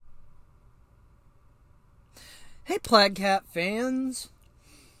Hey Plaidcat fans,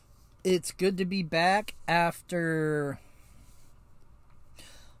 it's good to be back after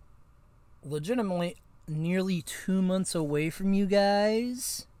legitimately nearly 2 months away from you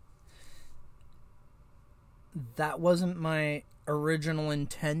guys. That wasn't my original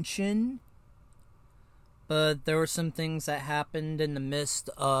intention, but there were some things that happened in the midst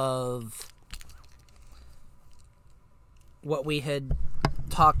of what we had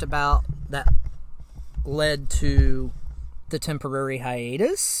talked about that led to the temporary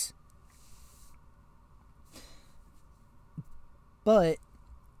hiatus. But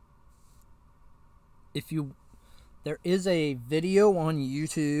there is a video on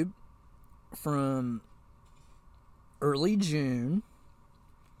YouTube from early June,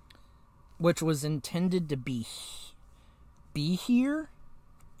 which was intended to be here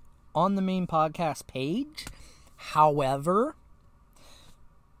on the main podcast page. However,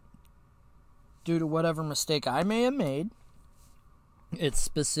 due to whatever mistake I may have made, it's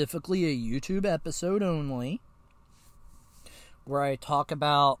specifically a YouTube episode only, where I talk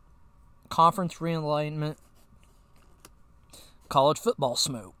about conference realignment, college football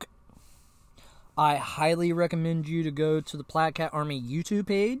smoke. I highly recommend you to go to the Plaidcat Army YouTube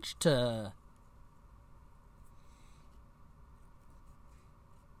page to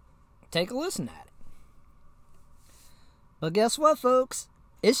take a listen at it. But guess what, folks?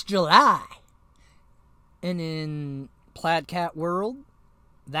 It's July. And in Plaidcat world,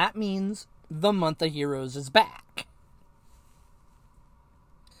 that means the month of heroes is back.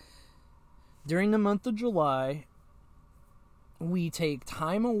 During the month of July, we take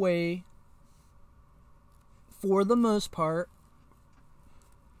time away, for the most part,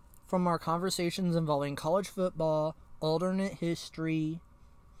 from our conversations involving college football, alternate history,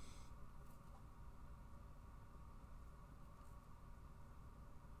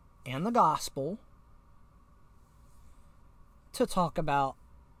 and the gospel, to talk about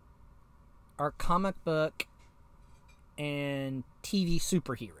our comic book and TV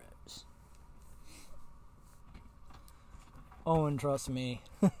superheroes. Oh, and trust me,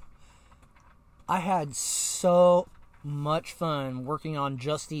 I had so much fun working on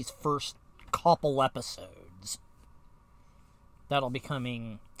just these first couple episodes. That'll be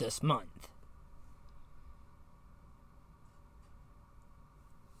coming this month.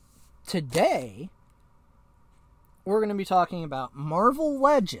 Today, we're going to be talking about Marvel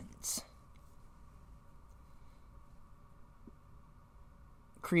Legends.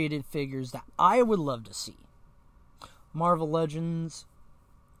 Created figures that I would love to see. Marvel Legends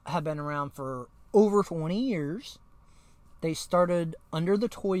have been around for over 20 years. They started under the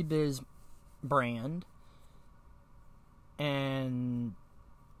Toy Biz brand. And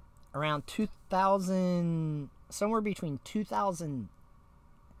around 2000, somewhere between 2006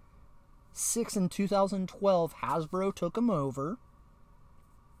 and 2012, Hasbro took them over.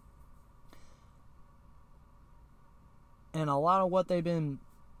 And a lot of what they've been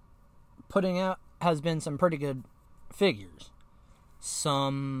putting out has been some pretty good figures.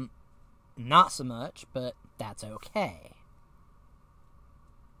 Some not so much, but that's okay.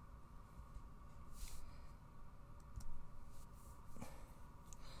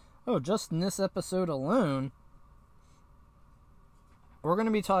 Oh, just in this episode alone, we're going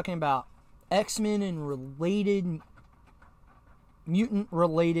to be talking about X-Men and related,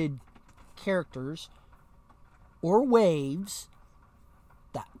 mutant-related characters or waves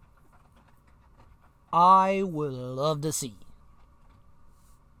that I would love to see.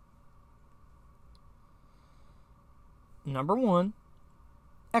 Number 1,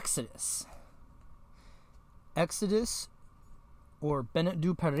 Exodus. Exodus, or Bennett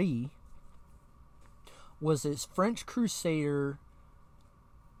du Paris, was this French crusader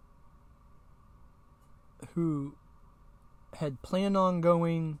who had planned on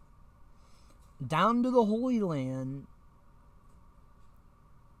going down to the Holy Land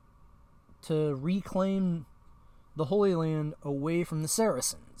to reclaim the Holy Land away from the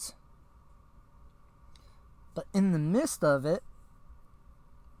Saracens. But in the midst of it,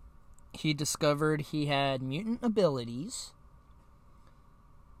 he discovered he had mutant abilities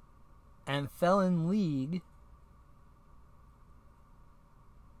and fell in league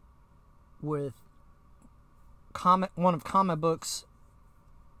with one of comic books'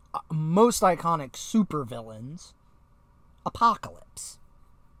 most iconic supervillains, Apocalypse.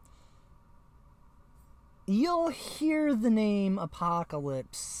 You'll hear the name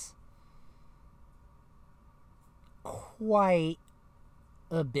Apocalypse quite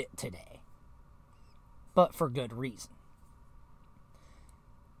a bit today, but for good reason.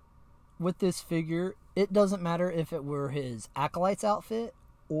 With this figure, it doesn't matter if it were his Acolyte's outfit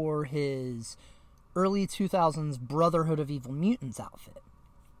or his early 2000s Brotherhood of Evil Mutants outfit.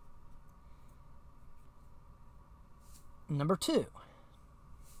 Number 2,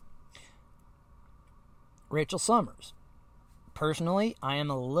 Rachel Summers. Personally, I am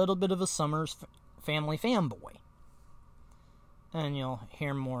a little bit of a Summers family fanboy. And you'll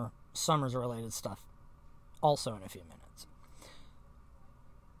hear more Summers-related stuff also in a few minutes.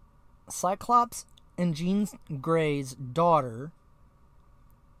 Cyclops and Jean Grey's daughter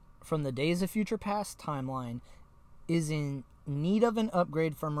from the Days of Future Past timeline is in need of an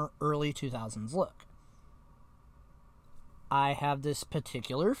upgrade from her early 2000s look. I have this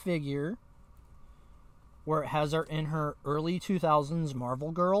particular figure where it has her in her early 2000s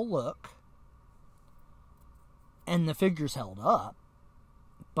Marvel Girl look, and the figure's held up,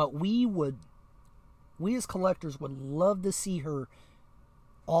 but we as collectors would love to see her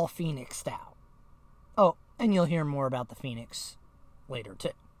all Phoenixed out. Oh, and you'll hear more about the Phoenix later too.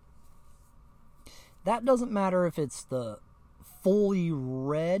 That doesn't matter if it's the fully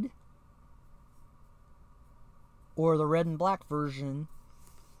red or the red and black version,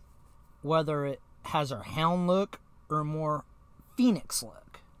 whether it has her hound look or more Phoenix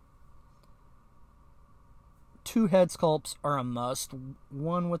look. 2 head sculpts are a must,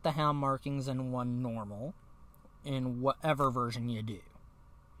 one with the hound markings and one normal, in whatever version you do.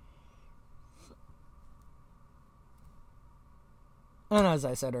 And as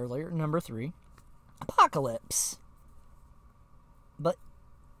I said earlier, number 3, Apocalypse. But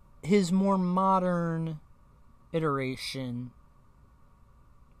his more modern iteration,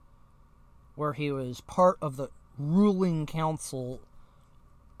 where he was part of the ruling council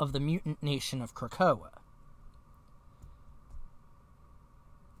of the mutant nation of Krakoa,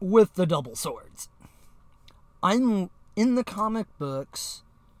 with the double swords. I'm in the comic books.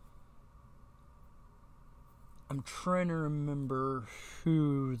 I'm trying to remember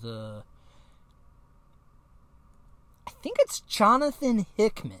who I think it's Jonathan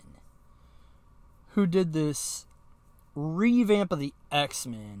Hickman who did this revamp of the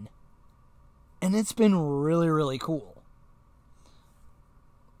X-Men, and it's been really, really cool.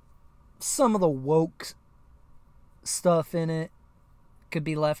 Some of the woke stuff in it could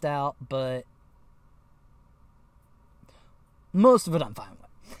be left out, but most of it I'm fine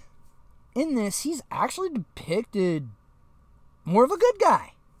with. In this, he's actually depicted more of a good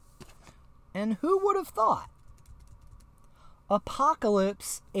guy. And who would have thought?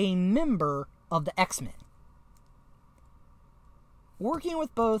 Apocalypse, a member of the X-Men, working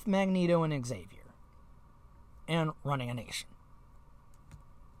with both Magneto and Xavier, and running a nation.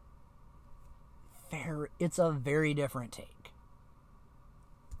 It's a very different take.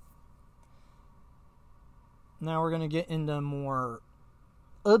 Now we're going to get into more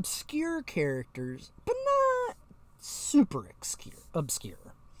obscure characters, but not super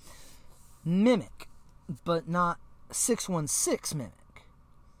obscure. Mimic, but not 616 Mimic.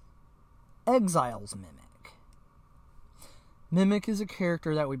 Exile's Mimic. Mimic is a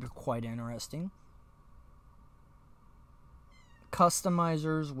character that would be quite interesting.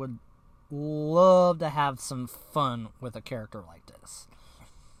 Customizers would love to have some fun with a character like this.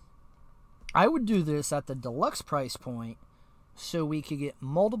 I would do this at the deluxe price point so we could get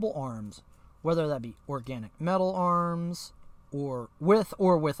multiple arms, whether that be organic metal arms, or with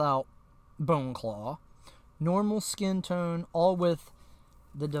or without bone claw, normal skin tone, all with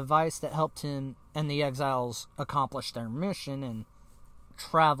the device that helped him and the Exiles accomplish their mission and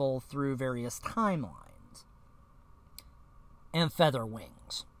travel through various timelines. And feather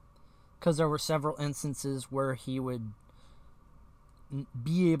wings, because there were several instances where he would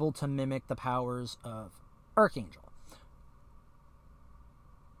be able to mimic the powers of Archangel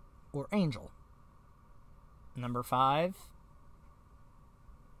or Angel. Number 5,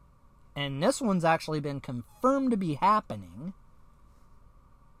 and this one's actually been confirmed to be happening,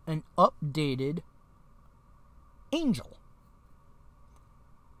 an updated Angel.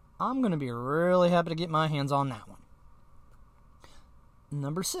 I'm going to be really happy to get my hands on that one.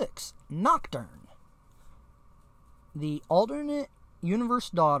 Number 6, Nocturne, the alternate universe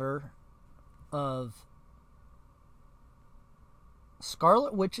daughter of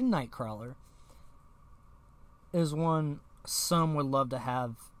Scarlet Witch and Nightcrawler, is one some would love to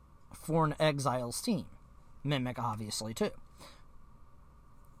have for an Exiles team. Mimic, obviously, too.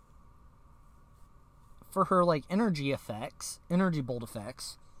 For her, energy bolt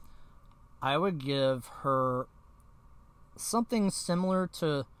effects, I would give her something similar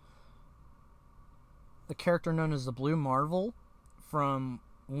to the character known as the Blue Marvel from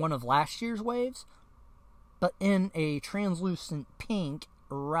one of last year's waves, but in a translucent pink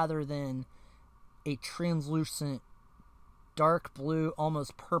rather than a translucent dark blue,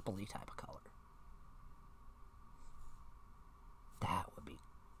 almost purpley type of color.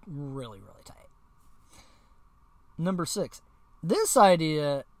 Really, really tight. Number 6. This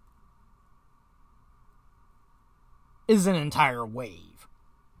idea is an entire wave.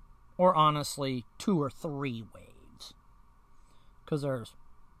 Or honestly, 2 or 3 waves. Because there's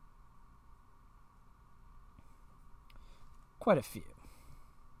quite a few.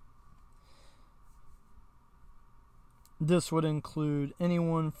 This would include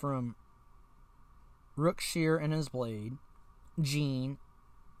anyone from Rookshire and his blade, Jean,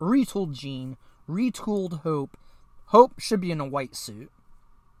 retooled Hope. Hope should be in a white suit.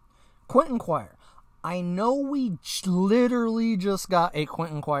 Quentin Quire. I know we literally just got a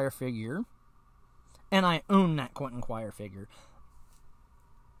Quentin Quire figure, and I own that Quentin Quire figure.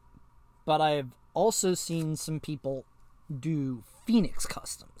 But I've also seen some people do Phoenix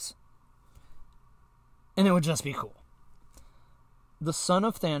customs, and it would just be cool. The son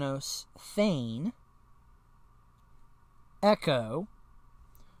of Thanos, Thane, Echo,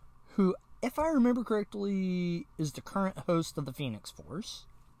 who, if I remember correctly, is the current host of the Phoenix Force,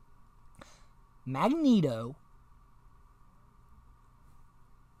 Magneto,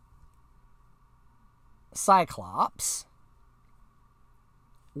 Cyclops,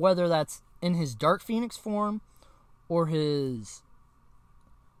 whether that's in his Dark Phoenix form or his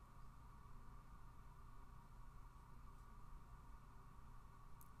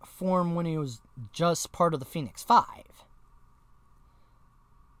form when he was just part of the Phoenix 5.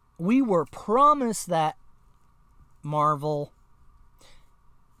 We were promised that, Marvel.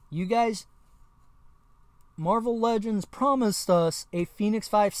 You guys, Marvel Legends promised us a Phoenix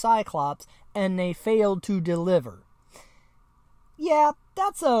 5 Cyclops, and they failed to deliver. Yeah,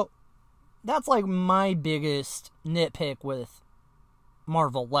 that's like my biggest nitpick with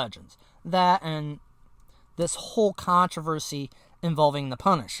Marvel Legends. That and this whole controversy involving the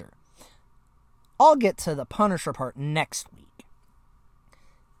Punisher. I'll get to the Punisher part next week.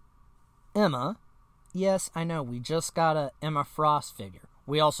 Emma. Yes, I know, we just got a Emma Frost figure.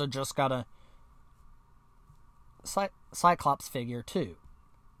 We also just got a Cyclops figure, too.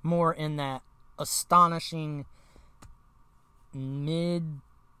 More in that astonishing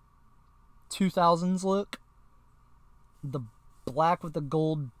mid-2000s look. The black with the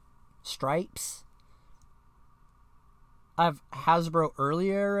gold stripes. I've Hasbro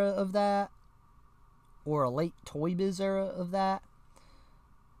early era of that, or a late Toy Biz era of that.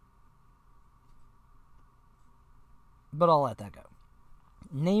 But I'll let that go.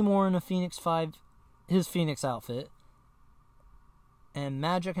 Namor in a Phoenix 5, his Phoenix outfit, and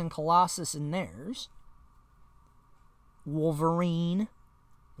Magic and Colossus in theirs. Wolverine.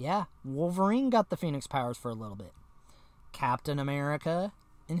 Yeah, Wolverine got the Phoenix powers for a little bit. Captain America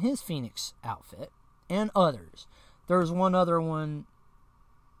in his Phoenix outfit, and others. There's one other one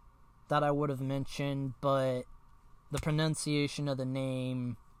that I would have mentioned, but the pronunciation of the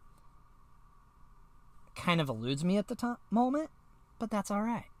name kind of eludes me at the moment, but that's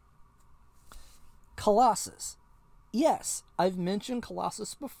alright. Colossus. Yes, I've mentioned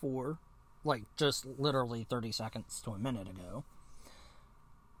Colossus before, like just literally 30 seconds to a minute ago.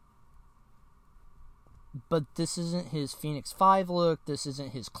 But this isn't his Phoenix 5 look, this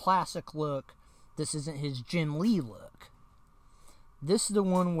isn't his classic look, this isn't his Jim Lee look. This is the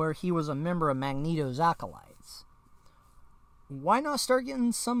one where he was a member of Magneto's Acolytes. Why not start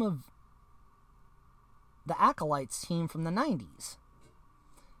getting some of the Acolytes team from the 90s?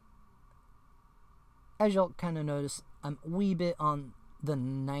 As you'll kind of notice, I'm a wee bit on the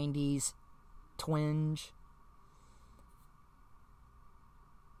 90s twinge.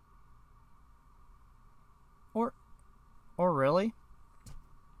 Or really?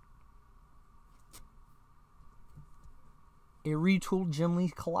 A retooled Jim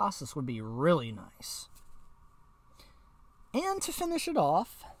Lee Colossus would be really nice. And to finish it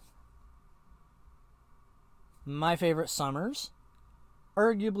off, my favorite Summers.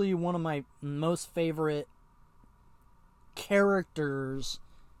 Arguably one of my most favorite characters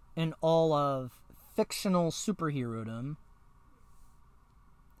in all of fictional superherodom.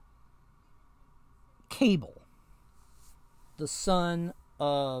 Cable. The son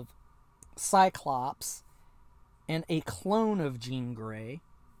of Cyclops and a clone of Jean Grey,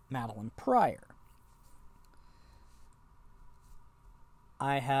 Madeline Pryor.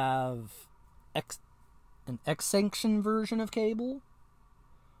 I have an X-Sanction version of Cable,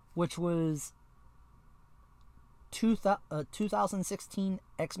 which was 2016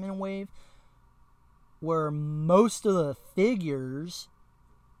 X-Men wave, where most of the figures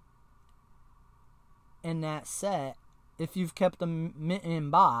in that set, if you've kept them in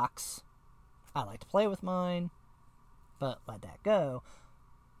box, I like to play with mine, but let that go.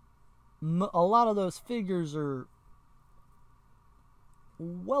 A lot of those figures are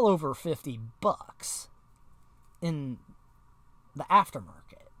well over $50 in the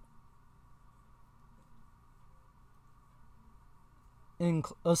aftermarket.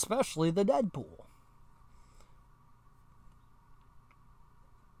 Especially the Deadpool.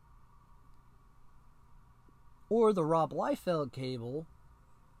 Or the Rob Liefeld cable,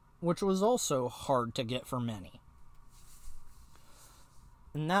 which was also hard to get for many.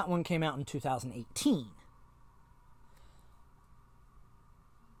 And that one came out in 2018.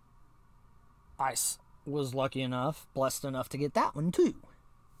 I was lucky enough, blessed enough to get that one too.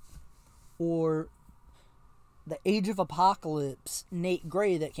 Or the Age of Apocalypse Nate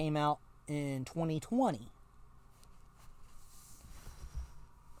Gray that came out in 2020.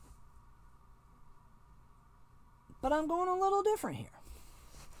 But I'm going a little different here.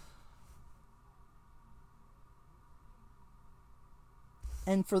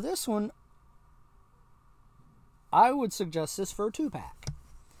 And for this one, I would suggest this for a 2-pack.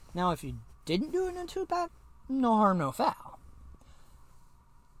 Now, if you didn't do it in a 2-pack, no harm, no foul.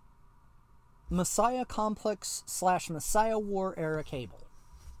 Messiah Complex / Messiah War era cable.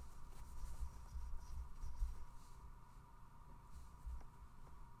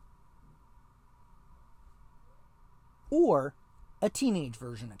 Or a teenage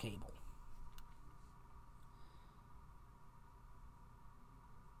version of cable.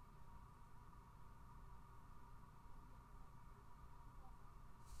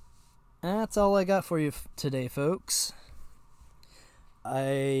 That's all I got for you today, folks.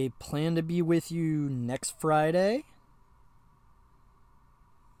 I plan to be with you next Friday.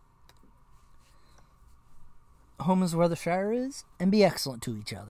 Home is where the Shire is, and be excellent to each other.